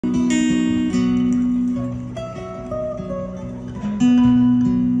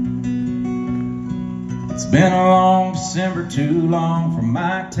been a long December, too long for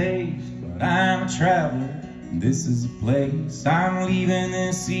my taste, but I'm a traveler, and this is a place. I'm leaving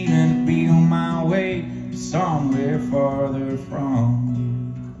this evening to be on my way to somewhere farther from you.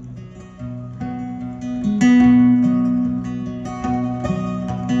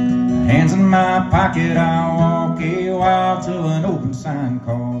 Hands in my pocket, I walk a while till an open sign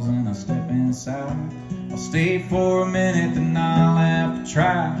calls and I step inside. I'll stay for a minute, then I'll have to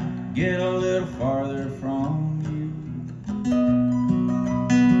try to get a little farther from you.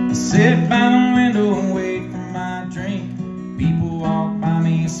 I sit by the window and wait for my drink. People walk by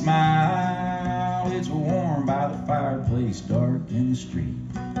me and smile. It's warm by the fireplace, dark in the street.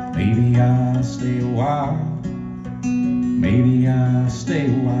 Maybe I'll stay a while. Maybe I'll stay a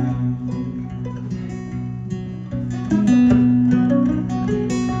while.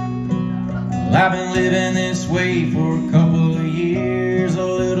 Well, I've been living this way for a couple of years. A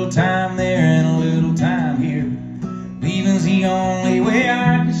little time there and a little time here. Leaving's the only way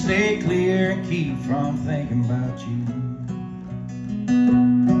I can stay clear and keep from thinking about you.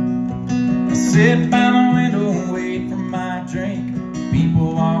 I sit by the window and wait for my drink.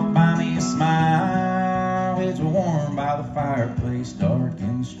 People walk by me and smile. It's warm by the fireplace, dark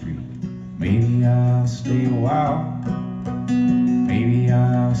in the street. Maybe I'll stay a while. Maybe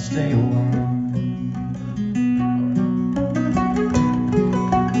I'll stay a while.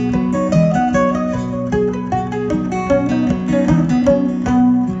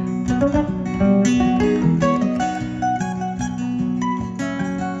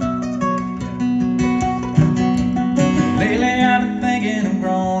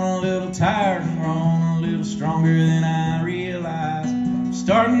 Tired and grown a little stronger than I realized.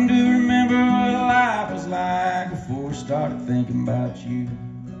 Starting to remember what life was like before I started thinking about you.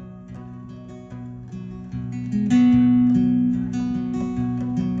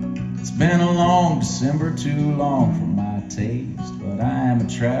 It's been a long December, too long for my taste, but I am a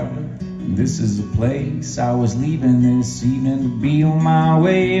traveler and this is a place. I was leaving this evening to be on my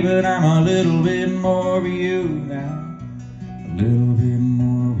way, but I'm a little bit more of you now, a little bit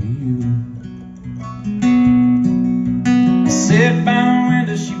more of you. Sit by the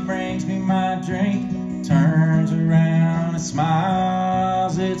window, she brings me my drink, turns around and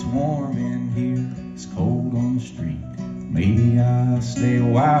smiles. It's warm in here, it's cold on the street. Maybe I'll stay a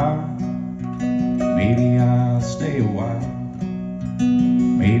while. Maybe I'll stay a while.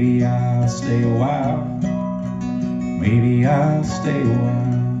 Maybe I'll stay a while. Maybe I'll stay a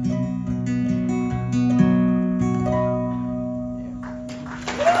while.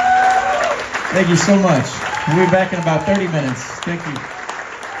 Thank you so much. We'll be back in about 30 minutes. Thank you.